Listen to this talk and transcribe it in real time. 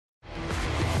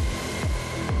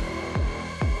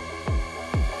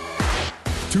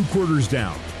2 quarters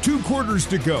down, 2 quarters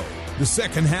to go. The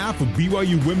second half of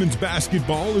BYU women's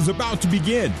basketball is about to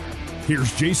begin.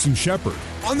 Here's Jason Shepard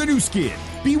on the new skin,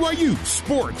 BYU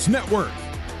Sports Network.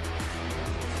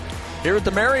 Here at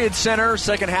the Marriott Center,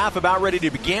 second half about ready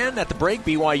to begin. At the break,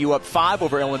 BYU up 5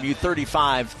 over LMU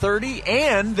 35-30,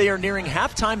 and they are nearing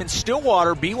halftime in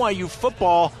Stillwater. BYU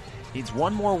football needs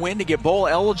one more win to get bowl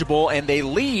eligible, and they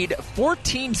lead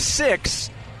 14-6.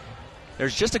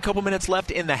 There's just a couple minutes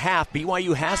left in the half.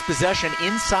 BYU has possession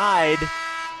inside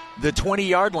the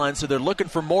 20-yard line, so they're looking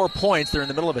for more points. They're in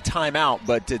the middle of a timeout,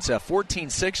 but it's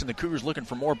 14-6, and the Cougars looking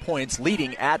for more points,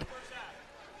 leading at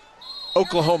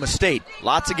Oklahoma State.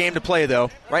 Lots of game to play,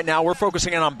 though. Right now, we're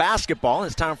focusing in on basketball.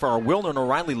 It's time for our Wilner and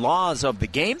O'Reilly laws of the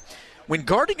game. When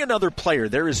guarding another player,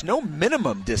 there is no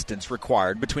minimum distance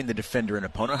required between the defender and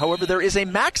opponent. However, there is a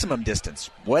maximum distance.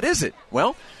 What is it?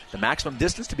 Well, the maximum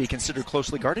distance to be considered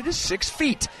closely guarded is 6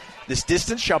 feet. This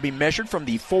distance shall be measured from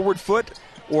the forward foot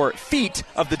or feet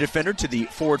of the defender to the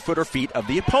forward foot or feet of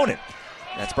the opponent.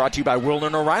 That's brought to you by Wilner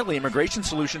and O'Reilly Immigration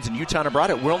Solutions in Utah and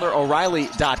abroad at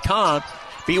WilnerO'Reilly.com.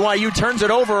 BYU turns it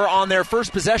over on their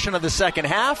first possession of the second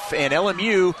half, and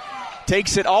LMU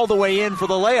takes it all the way in for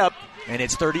the layup, and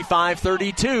it's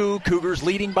 35-32. Cougars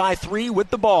leading by 3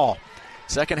 with the ball.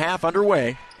 Second half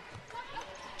underway.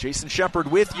 Jason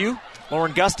Shepard with you.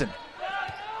 Lauren Gustin.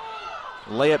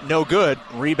 Layup no good.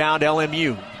 Rebound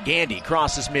LMU. Gandy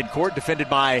crosses midcourt, defended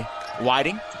by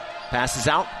Whiting. Passes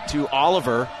out to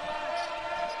Oliver,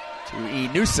 to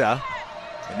Inusa,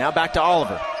 and now back to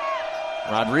Oliver.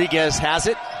 Rodriguez has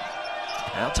it.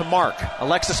 Now to Mark.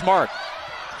 Alexis Mark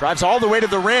drives all the way to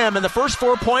the rim, and the first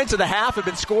 4 points of the half have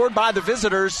been scored by the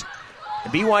visitors.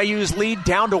 And BYU's lead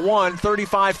down to 1,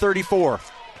 35-34.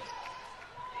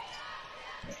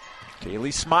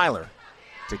 Kaylee Smiler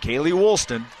to Kaylee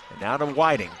Woolston, and now to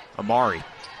Whiting. Amari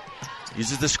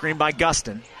uses the screen by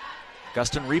Gustin.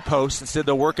 Gustin reposts. Instead,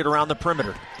 they'll work it around the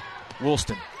perimeter.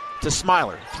 Woolston to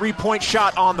Smiler. 3-point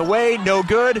shot on the way. No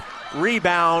good.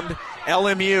 Rebound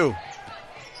LMU.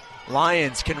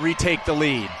 Lions can retake the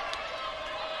lead.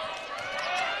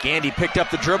 Gandy picked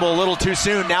up the dribble a little too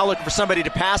soon. Now looking for somebody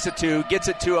to pass it to. Gets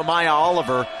it to Amaya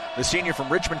Oliver, the senior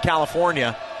from Richmond,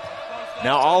 California.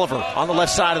 Now Oliver on the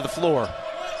left side of the floor.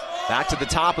 Back to the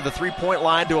top of the 3-point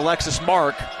line to Alexis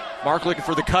Mark. Mark looking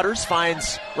for the cutters.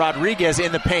 Finds Rodriguez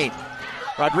in the paint.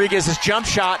 Rodriguez's jump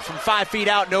shot from 5 feet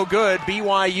out, no good.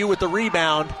 BYU with the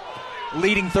rebound,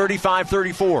 leading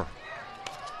 35-34.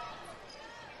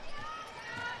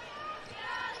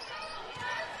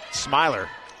 Smiler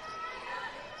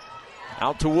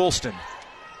out to Woolston.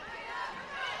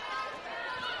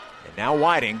 And now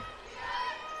Whiting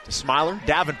to Smiler.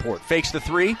 Davenport fakes the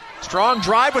 3. Strong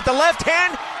drive with the left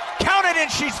hand. Counted,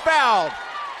 and she's fouled.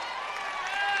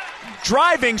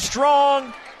 Driving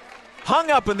strong.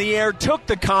 Hung up in the air, took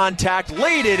the contact,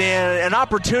 laid it in. An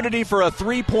opportunity for a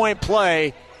 3-point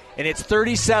play. And it's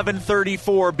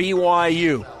 37-34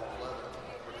 BYU.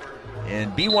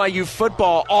 And BYU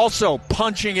football also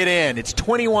punching it in. It's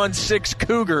 21-6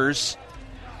 Cougars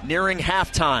nearing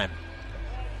halftime.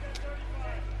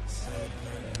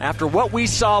 After what we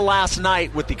saw last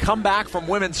night with the comeback from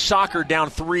women's soccer down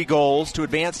 3 goals to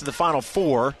advance to the Final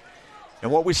Four,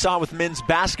 and what we saw with men's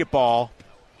basketball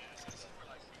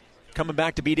coming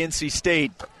back to beat NC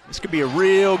State, this could be a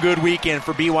real good weekend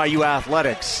for BYU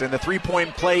athletics. And the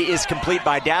 3-point play is complete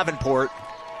by Davenport.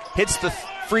 Hits the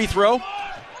free throw.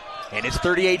 And it's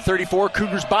 38-34,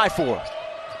 Cougars by 4.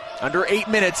 Under 8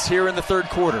 minutes here in the third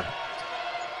quarter.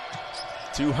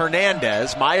 To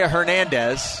Hernandez, Maya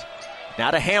Hernandez.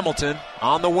 Now to Hamilton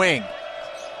on the wing.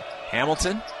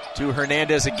 Hamilton to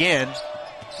Hernandez again.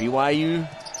 BYU,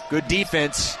 good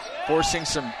defense, forcing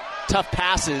some tough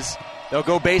passes. They'll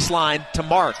go baseline to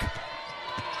Mark.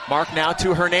 Mark now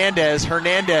to Hernandez.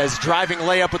 Hernandez driving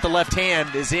layup with the left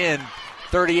hand is in.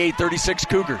 38-36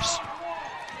 Cougars.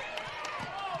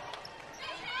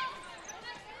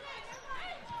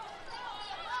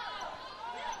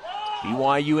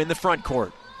 BYU in the front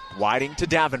court. Whiting to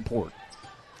Davenport.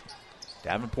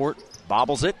 Davenport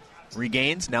bobbles it,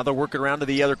 regains. Now they'll work it around to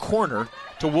the other corner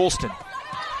to Woolston.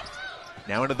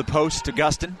 Now into the post to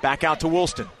Gustin. Back out to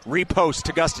Woolston. Repost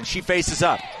to Gustin. She faces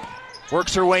up.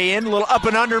 Works her way in. A little up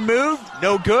and under move.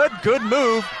 No good. Good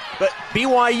move. But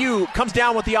BYU comes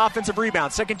down with the offensive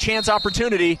rebound. Second chance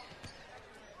opportunity.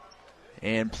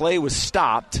 And play was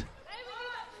stopped.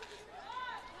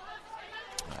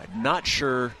 I'm not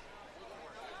sure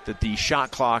that the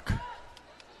shot clock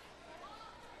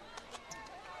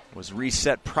was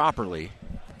reset properly.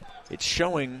 It's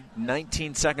showing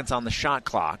 19 seconds on the shot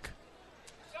clock.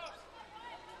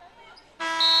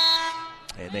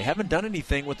 And And they haven't done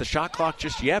anything with the shot clock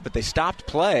just yet, but they stopped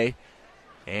play.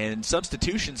 And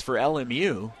substitutions for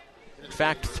LMU. In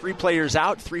fact, 3 players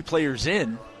out, 3 players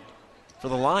in for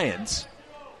the Lions.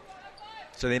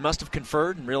 So they must have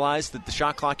conferred and realized that the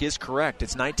shot clock is correct.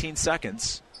 It's 19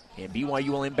 seconds, and BYU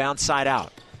will inbound side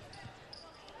out.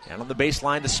 Down on the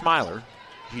baseline to Smiler.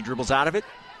 He dribbles out of it.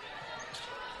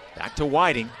 Back to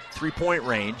Whiting, 3-point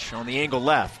range on the angle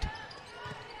left.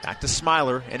 Back to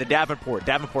Smiler and to Davenport.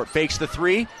 Davenport fakes the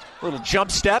 3, little jump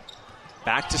step.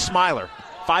 Back to Smiler.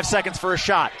 5 seconds for a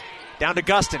shot. Down to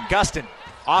Gustin. Gustin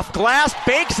off glass,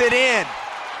 banks it in.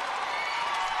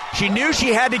 She knew she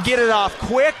had to get it off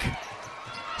quick.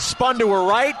 Spun to her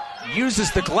right,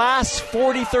 uses the glass,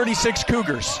 40-36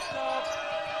 Cougars.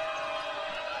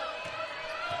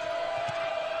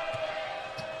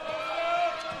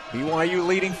 BYU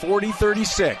leading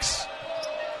 40-36.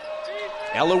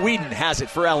 Ella Whedon has it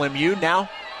for LMU now.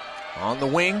 On the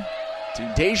wing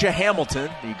to Deja Hamilton,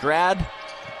 the grad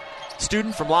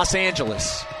student from Los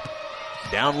Angeles.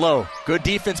 Down low. Good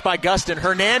defense by Gustin.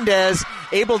 Hernandez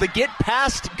able to get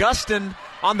past Gustin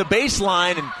on the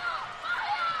baseline and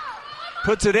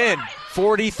puts it in.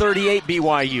 40-38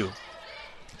 BYU.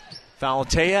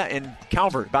 Falatea and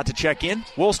Calvert about to check in.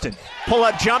 Woolston,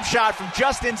 pull-up jump shot from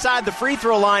just inside the free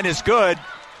throw line is good.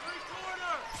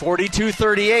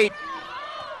 42-38.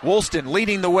 Woolston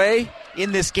leading the way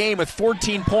in this game with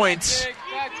 14 points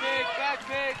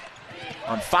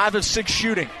on 5 of 6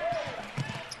 shooting.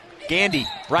 Gandy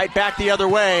right back the other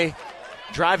way.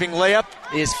 Driving layup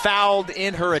is fouled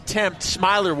in her attempt.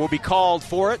 Smiler will be called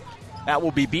for it. That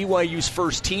will be BYU's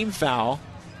first team foul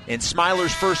and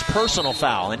Smiler's first personal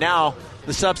foul. And now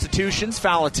the substitutions,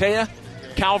 Falatea,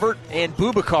 Calvert, and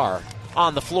Bubakar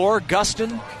on the floor.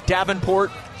 Gustin,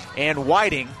 Davenport, and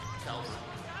Whiting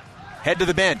head to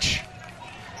the bench.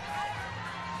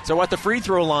 So at the free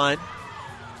throw line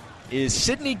is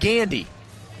Sydney Gandy.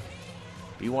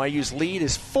 BYU's lead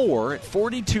is 4 at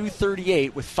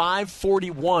 42-38 with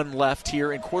 5:41 left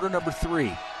here in quarter number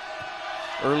 3.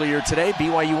 Earlier today,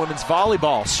 BYU women's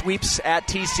volleyball sweeps at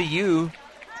TCU.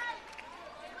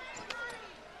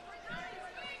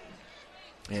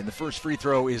 And the first free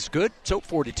throw is good, so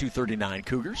 42-39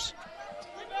 Cougars.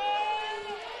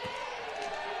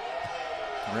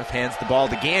 The ref hands the ball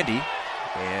to Gandy,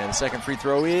 and the second free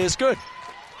throw is good.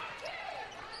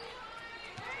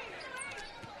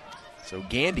 So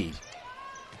Gandy,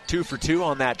 2 for 2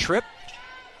 on that trip.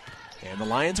 And the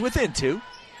Lions within 2.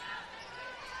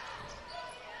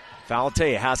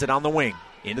 Falatea has it on the wing.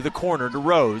 Into the corner to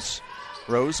Rose.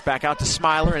 Rose back out to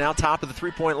Smiler and out top of the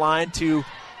three-point line to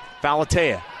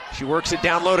Falatea. She works it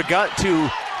down low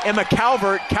to Emma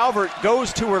Calvert. Calvert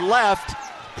goes to her left.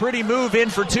 Pretty move in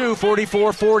for 2,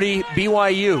 44-40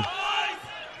 BYU.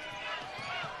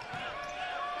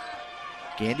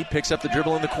 Gandy picks up the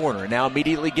dribble in the corner and now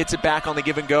immediately gets it back on the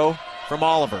give and go from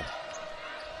Oliver.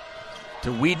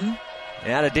 To Whedon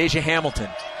and out of Deja Hamilton.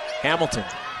 Hamilton.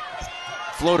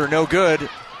 Floater no good.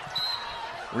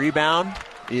 Rebound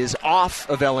is off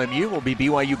of LMU. Will be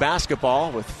BYU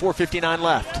basketball with 4:59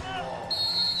 left.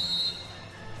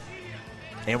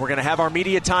 And we're going to have our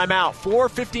media timeout.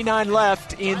 4:59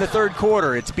 left in the third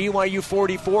quarter. It's BYU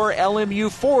 44,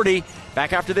 LMU 40.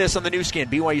 Back after this on the new skin,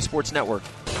 BYU Sports Network.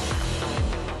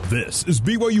 This is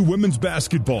BYU women's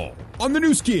basketball on the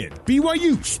new skin,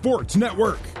 BYU Sports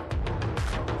Network.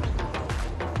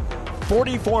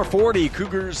 44-40,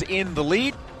 Cougars in the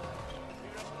lead.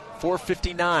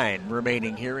 4:59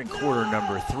 remaining here in quarter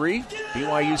number 3.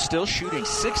 BYU still shooting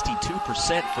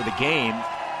 62% for the game.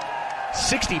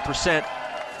 60%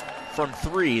 from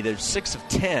 3. They're 6 of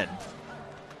 10.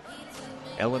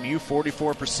 LMU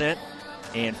 44%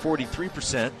 and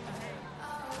 43%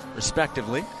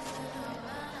 respectively.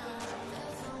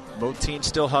 Both teams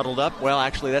still huddled up. Well,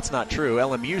 actually, that's not true.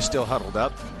 LMU still huddled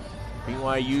up.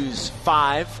 BYU's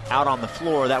 5 out on the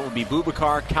floor. That would be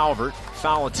Bubakar, Calvert,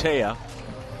 Falatea,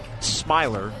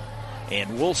 Smiler,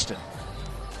 and Woolston.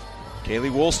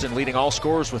 Kaylee Woolston leading all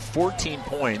scorers with 14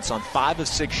 points on 5 of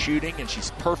 6 shooting, and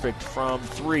she's perfect from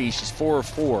 3. She's 4 of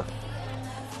 4.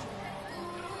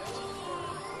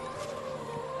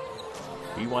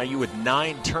 BYU with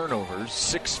 9 turnovers,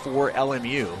 6 for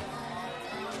LMU.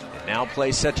 And now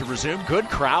play set to resume. Good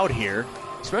crowd here,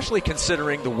 especially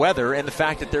considering the weather and the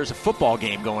fact that there's a football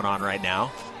game going on right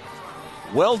now.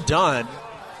 Well done,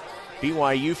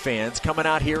 BYU fans, coming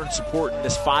out here and supporting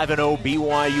this 5-0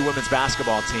 BYU women's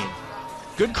basketball team.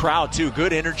 Good crowd, too.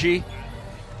 Good energy.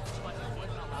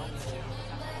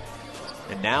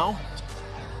 And now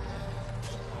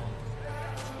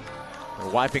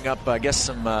they're wiping up, I guess,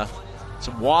 some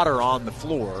water on the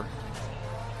floor.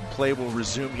 play will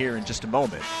resume here in just a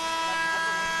moment.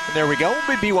 And there we go.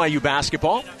 It'll be BYU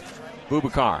basketball.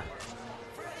 Bubakar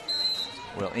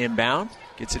will inbound.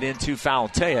 Gets it into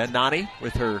Falatea. Nani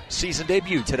with her season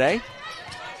debut today.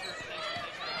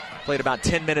 Played about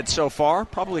 10 minutes so far.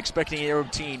 Probably expecting anywhere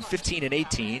between 15 and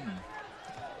 18.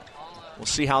 We'll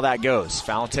see how that goes.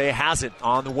 Falatea has it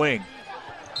on the wing.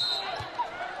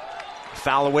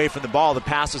 Foul away from the ball. The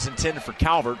pass was intended for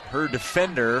Calvert. Her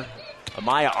defender,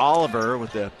 Amaya Oliver,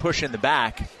 with the push in the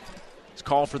back, is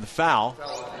called for the foul.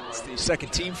 It's the second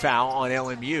team foul on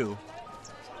LMU.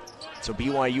 So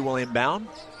BYU will inbound.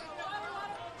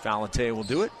 Falatea will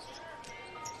do it.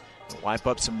 We'll wipe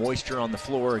up some moisture on the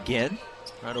floor again,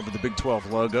 right over the Big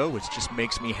 12 logo, which just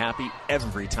makes me happy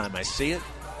every time I see it.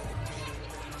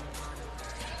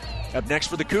 Up next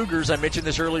for the Cougars, I mentioned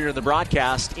this earlier in the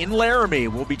broadcast, in Laramie.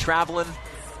 We'll be traveling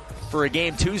for a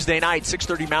game Tuesday night,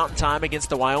 6:30 Mountain Time against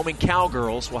the Wyoming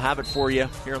Cowgirls. We'll have it for you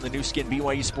here on the new skin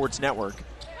BYU Sports Network.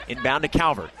 Inbound to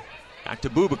Calvert. Back to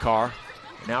Bubakar.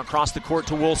 And now across the court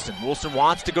to Woolston. Woolston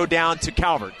wants to go down to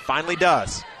Calvert. Finally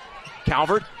does.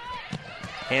 Calvert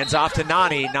hands off to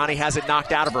Nani. Nani has it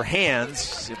knocked out of her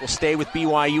hands. It will stay with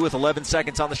BYU with 11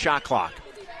 seconds on the shot clock.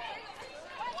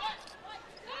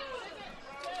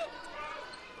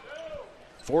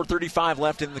 .435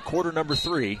 left in the quarter number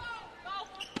 3.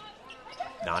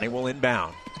 Nani will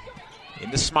inbound.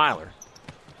 Into Smiler.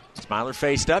 Smiler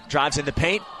faced up, drives into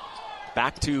paint.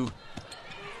 Back to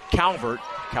Calvert.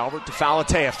 Calvert to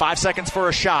Falatea. 5 seconds for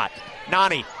a shot.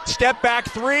 Nani, step back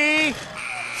 3.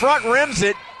 Front rims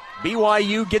it.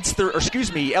 LMU gets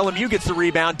the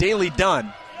rebound. Daly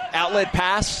Dunn. Outlet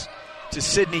pass to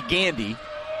Sydney Gandy.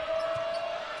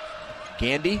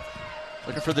 Gandy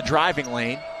looking for the driving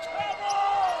lane.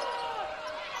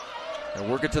 They'll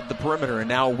work it to the perimeter, and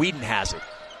now Whedon has it.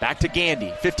 Back to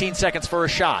Gandy. 15 seconds for a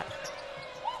shot.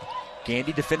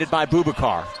 Gandy defended by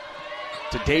Bubakar.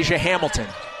 To Deja Hamilton.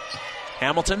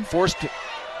 Hamilton forced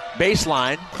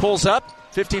baseline. Pulls up.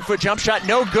 15-foot jump shot.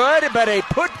 No good, but a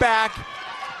putback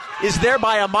is there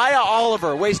by Amaya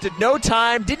Oliver. Wasted no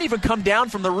time. Didn't even come down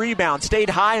from the rebound. Stayed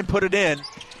high and put it in.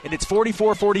 And it's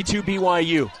 44-42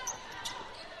 BYU.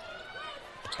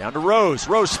 Down to Rose.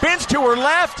 Rose spins to her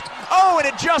left. Oh, and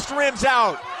it just rims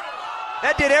out.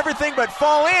 That did everything but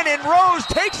fall in, and Rose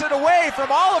takes it away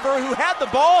from Oliver, who had the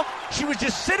ball. She was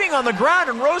just sitting on the ground,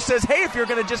 and Rose says, hey, if you're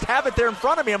going to just have it there in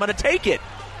front of me, I'm going to take it.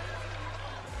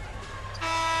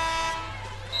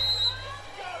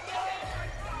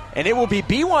 And it will be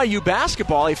BYU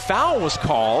basketball. A foul was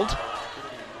called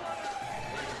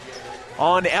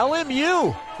on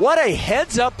LMU. What a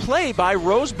heads-up play by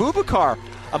Rose Bubakar.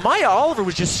 Amaya Oliver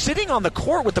was just sitting on the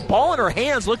court with the ball in her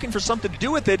hands looking for something to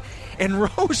do with it, and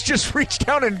Rose just reached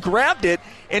down and grabbed it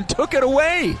and took it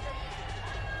away.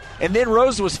 And then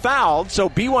Rose was fouled, so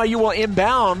BYU will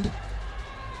inbound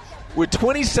with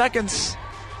 20 seconds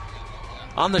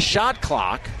on the shot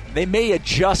clock. They may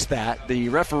adjust that. The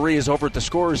referee is over at the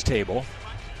scorer's table.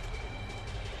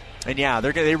 And yeah,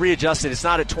 they readjust it. It's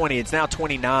not at 20, it's now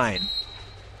 29.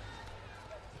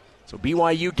 So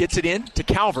BYU gets it in to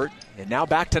Calvert, and now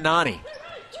back to Nani.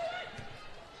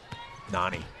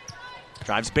 Nani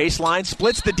drives baseline,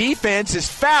 splits the defense, is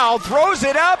fouled, throws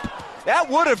it up. That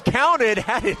would have counted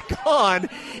had it gone.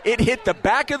 It hit the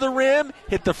back of the rim,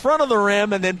 hit the front of the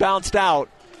rim, and then bounced out.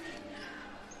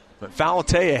 But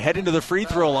Falatea heading to the free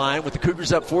throw line with the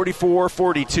Cougars up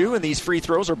 44-42, and these free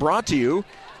throws are brought to you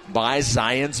by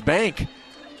Zions Bank.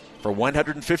 For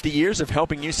 150 years of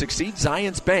helping you succeed,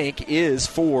 Zions Bank is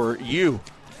for you.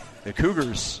 The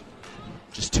Cougars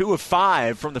just 2 of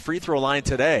 5 from the free throw line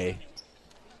today.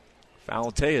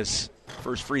 Falatea's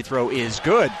first free throw is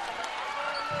good.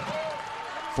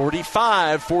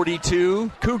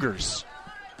 45-42 Cougars.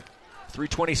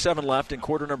 3:27 left in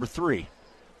quarter number 3.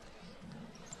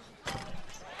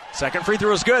 Second free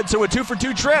throw is good, so a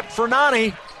 2-for-2 trip for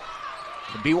Nani.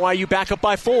 And BYU back up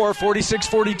by 4,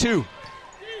 46-42.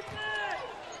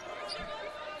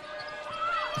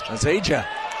 Azaja.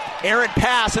 Errant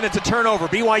pass, and it's a turnover.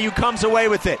 BYU comes away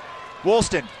with it.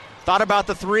 Woolston thought about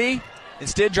the 3.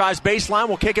 Instead drives baseline.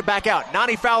 Will kick it back out.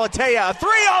 Nani Falatea, a 3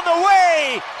 on the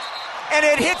way! And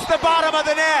it hits the bottom of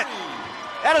the net.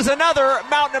 That is another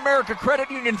Mountain America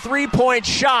Credit Union 3-point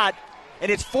shot.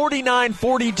 And it's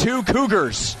 49-42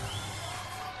 Cougars.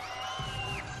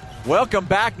 Welcome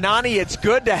back, Nani. It's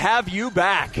good to have you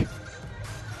back.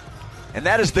 And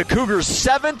that is the Cougars'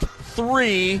 7th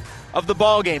 3 of the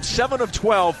ball game. 7 of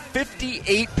 12,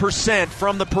 58%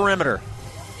 from the perimeter.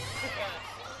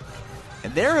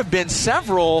 And there have been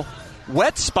several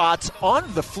wet spots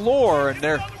on the floor, and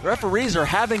their referees are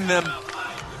having them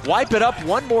wipe it up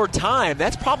one more time.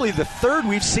 That's probably the third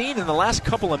we've seen in the last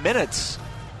couple of minutes.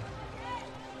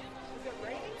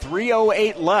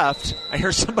 3:08 left. I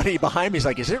hear somebody behind me is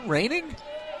like, is it raining?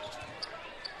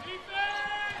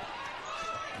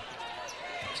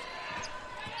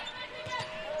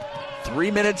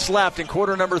 Three minutes left in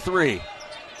quarter number 3.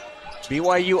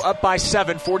 BYU up by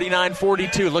 7,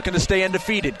 49-42, looking to stay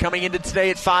undefeated, coming into today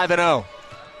at 5-0.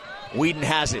 Whedon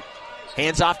has it.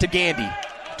 Hands off to Gandy.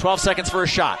 12 seconds for a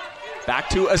shot. Back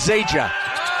to Azaja.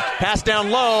 Pass down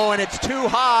low, and it's too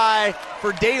high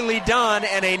for Daly Dunn,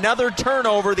 and another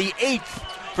turnover, the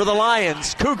 8th for the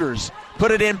Lions. Cougars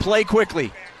put it in play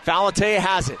quickly. Falatea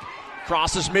has it.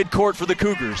 Crosses midcourt for the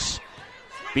Cougars.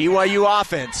 BYU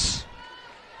offense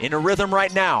in a rhythm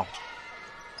right now.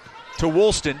 To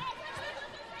Woolston.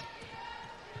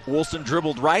 Woolston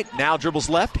dribbled right, now dribbles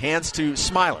left, hands to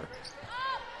Smiler.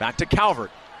 Back to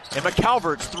Calvert. Emma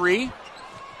Calvert's 3.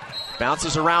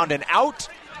 Bounces around and out.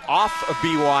 Off of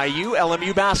BYU,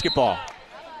 LMU basketball.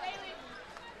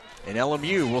 And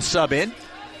LMU will sub in.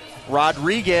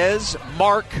 Rodriguez,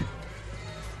 Mark,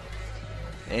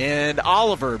 and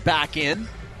Oliver back in.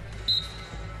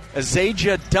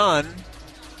 Azaja Dunn,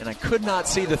 and I could not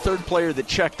see the third player that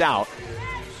checked out.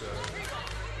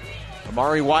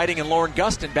 Amari Whiting and Lauren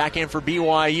Gustin back in for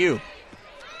BYU.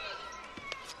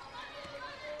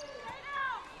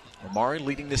 Amari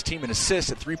leading this team in assists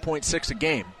at 3.6 a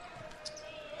game.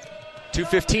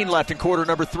 2:15 left in quarter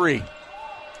number 3.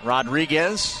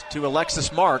 Rodriguez to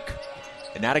Alexis Mark,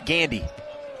 and now to Gandy.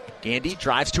 Gandy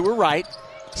drives to her right,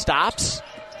 stops,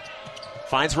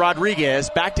 finds Rodriguez,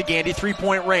 back to Gandy,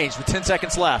 3-point range with 10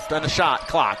 seconds left on the shot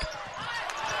clock.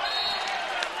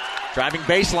 Driving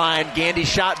baseline, Gandy's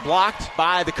shot blocked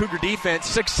by the Cougar defense.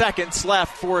 6 seconds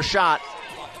left for a shot.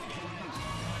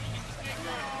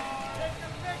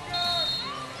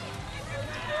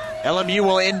 LMU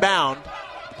will inbound.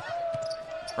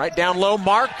 Right down low,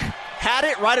 Mark had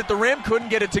it right at the rim, couldn't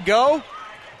get it to go.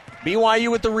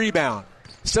 BYU with the rebound.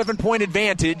 7-point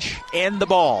advantage and the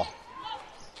ball.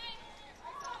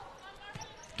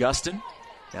 Gustin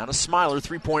down to Smiler,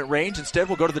 3-point range. Instead,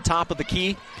 we'll go to the top of the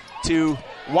key to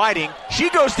Whiting. She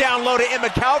goes down low to Emma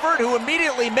Calvert, who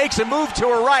immediately makes a move to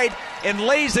her right and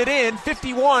lays it in.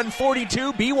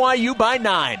 51-42, BYU by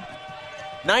 9.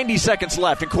 90 seconds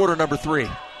left in quarter number 3.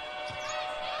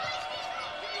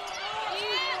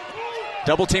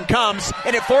 Double team comes,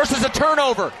 and it forces a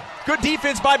turnover. Good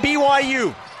defense by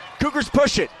BYU. Cougars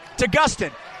push it to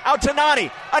Gustin. Out to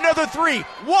Nani. Another 3.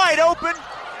 Wide open.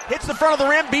 Hits the front of the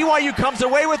rim. BYU comes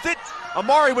away with it.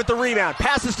 Amari with the rebound.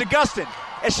 Passes to Gustin.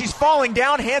 As she's falling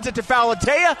down, hands it to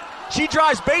Falatea. She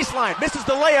drives baseline. Misses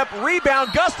the layup. Rebound.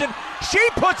 Gustin. She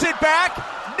puts it back.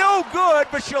 No good,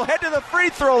 but she'll head to the free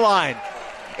throw line.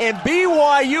 And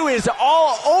BYU is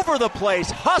all over the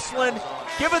place, hustling,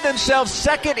 giving themselves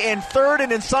second and third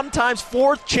and then sometimes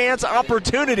fourth chance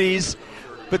opportunities.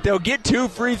 But they'll get 2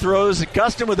 free throws.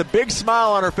 Gustin, with a big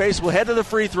smile on her face, will head to the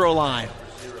free throw line.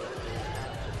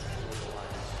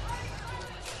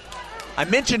 I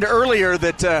mentioned earlier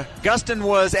that Gustin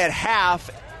was at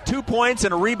half 2 points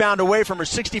and a rebound away from her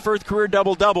 61st career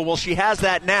double-double. Well, she has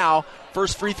that now.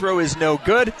 First free throw is no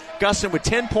good. Gustin with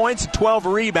 10 points and 12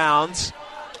 rebounds.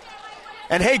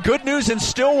 And, hey, good news in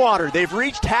Stillwater. They've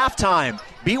reached halftime.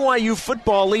 BYU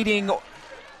football leading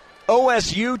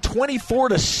OSU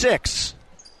 24-6.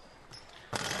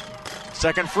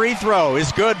 Second free throw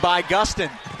is good by Gustin.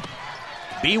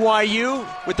 BYU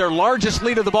with their largest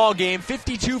lead of the ball game,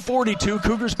 52-42,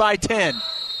 Cougars by 10.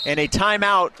 And a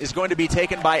timeout is going to be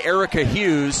taken by Erica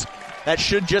Hughes. That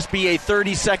should just be a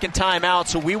 30-second timeout,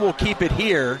 so we will keep it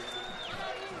here.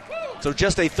 So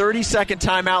just a 30-second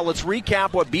timeout. Let's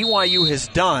recap what BYU has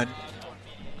done.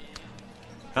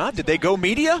 Did they go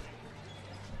media?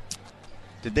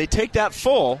 Did they take that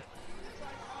full?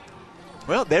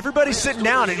 Well, everybody's sitting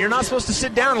down, and you're not supposed to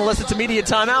sit down unless it's a media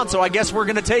timeout, so I guess we're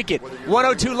going to take it.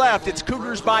 1:02 left. It's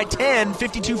Cougars by 10,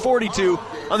 52-42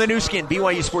 on the new skin,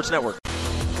 BYU Sports Network.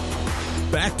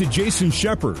 Back to Jason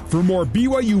Shepard for more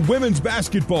BYU women's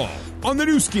basketball on the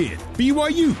new skin,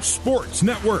 BYU Sports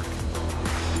Network.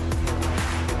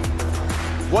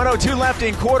 1:02 left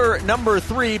in quarter number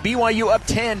 3. BYU up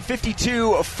 10,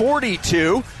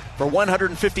 52-42. For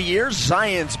 150 years,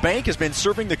 Zions Bank has been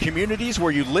serving the communities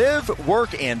where you live,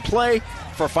 work, and play.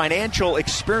 For financial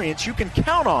experience you can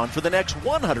count on for the next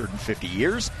 150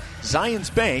 years,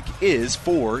 Zions Bank is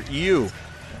for you.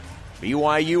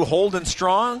 BYU holding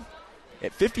strong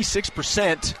at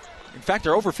 56%. In fact,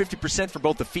 they're over 50% for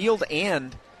both the field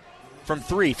and from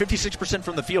 3. 56%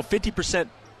 from the field, 50%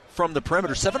 from the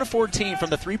perimeter, 7 of 14 from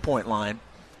the three-point line.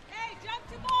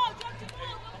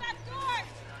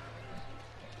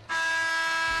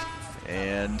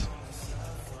 And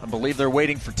I believe they're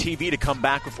waiting for TV to come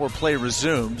back before play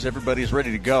resumes. Everybody's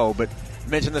ready to go, but I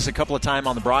mentioned this a couple of times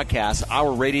on the broadcast.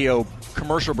 Our radio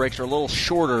commercial breaks are a little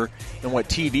shorter than what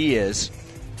TV is.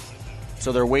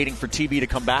 So they're waiting for TV to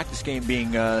come back. This game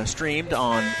being streamed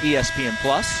on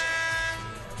ESPN+.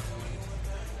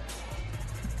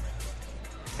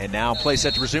 And now play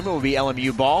set to resume. It will be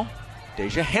LMU ball.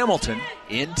 Deja Hamilton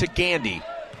into Gandy.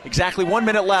 Exactly 1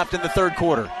 minute left in the third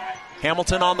quarter.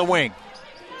 Hamilton on the wing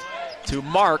to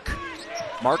Mark.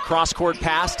 Mark cross-court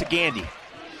pass to Gandy.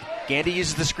 Gandy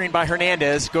uses the screen by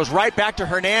Hernandez, goes right back to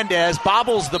Hernandez,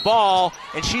 bobbles the ball,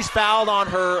 and she's fouled on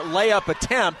her layup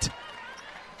attempt.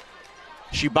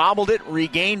 She bobbled it,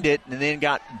 regained it, and then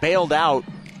got bailed out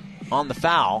on the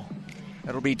foul.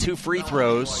 That'll be 2 free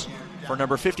throws for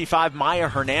number 55, Maya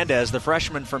Hernandez, the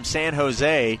freshman from San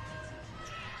Jose.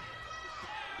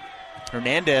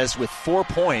 Hernandez with 4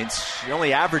 points. She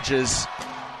only averages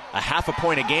a half a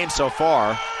point a game so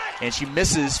far, and she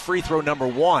misses free throw number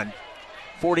 1.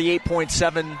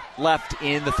 48.7 left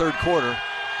in the third quarter.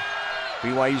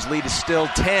 BYU's lead is still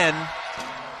 10,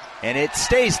 and it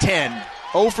stays 10.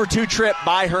 0 for 2 trip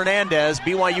by Hernandez.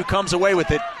 BYU comes away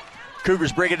with it.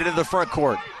 Cougars bring it into the front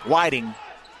court. Whiting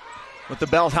with the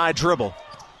belt-high dribble.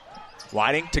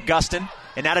 Whiting to Gustin,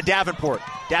 and now to Davenport.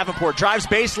 Davenport drives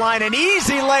baseline, an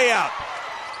easy layup.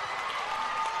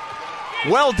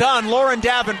 Well done, Lauren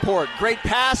Davenport. Great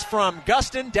pass from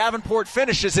Gustin. Davenport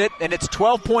finishes it, and it's a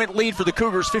 12-point lead for the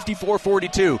Cougars,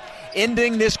 54-42.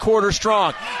 Ending this quarter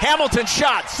strong. Hamilton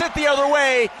shot, sent the other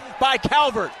way by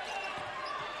Calvert.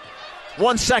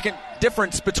 1 second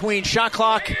difference between shot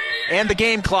clock and the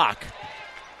game clock.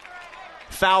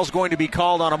 Foul's going to be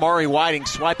called on Amari Whiting,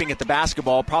 swiping at the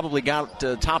basketball. Probably got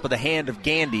to top of the hand of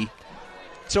Gandy.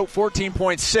 So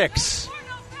 14.6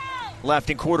 left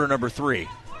in quarter number 3.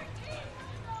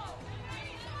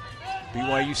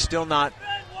 BYU still not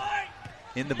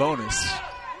in the bonus.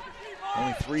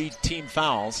 Only 3 team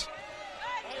fouls.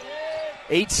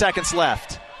 8 seconds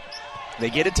left. They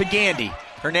get it to Gandy.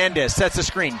 Hernandez sets the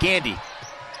screen. Gandy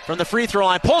from the free throw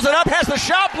line. Pulls it up. Has the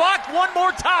shot blocked one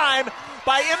more time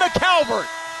by Emma Calvert.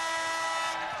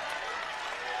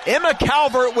 Emma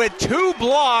Calvert with 2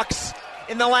 blocks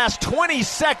in the last 20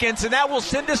 seconds, and that will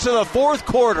send us to the fourth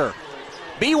quarter.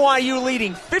 BYU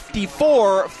leading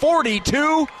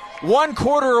 54-42. 1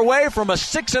 quarter away from a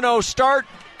 6-0 start.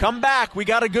 Come back. We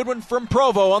got a good one from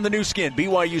Provo on the new skin,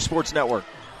 BYU Sports Network.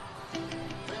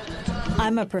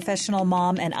 I'm a professional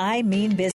mom, and I mean business.